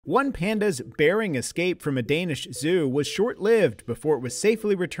One panda's bearing escape from a Danish zoo was short-lived before it was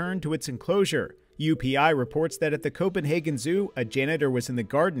safely returned to its enclosure. UPI reports that at the Copenhagen Zoo, a janitor was in the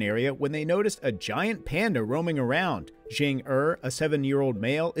garden area when they noticed a giant panda roaming around. Veuer, a 7-year-old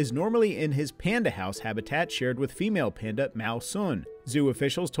male, is normally in his panda house habitat shared with female panda Mao Sun. Zoo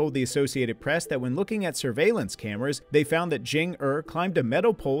officials told the Associated Press that when looking at surveillance cameras, they found that Veuer climbed a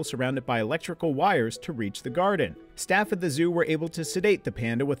metal pole surrounded by electrical wires to reach the garden. Staff at the zoo were able to sedate the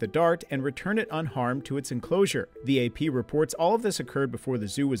panda with a dart and return it unharmed to its enclosure. The AP reports all of this occurred before the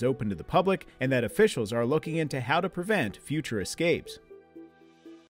zoo was open to the public and that officials are looking into how to prevent future escapes.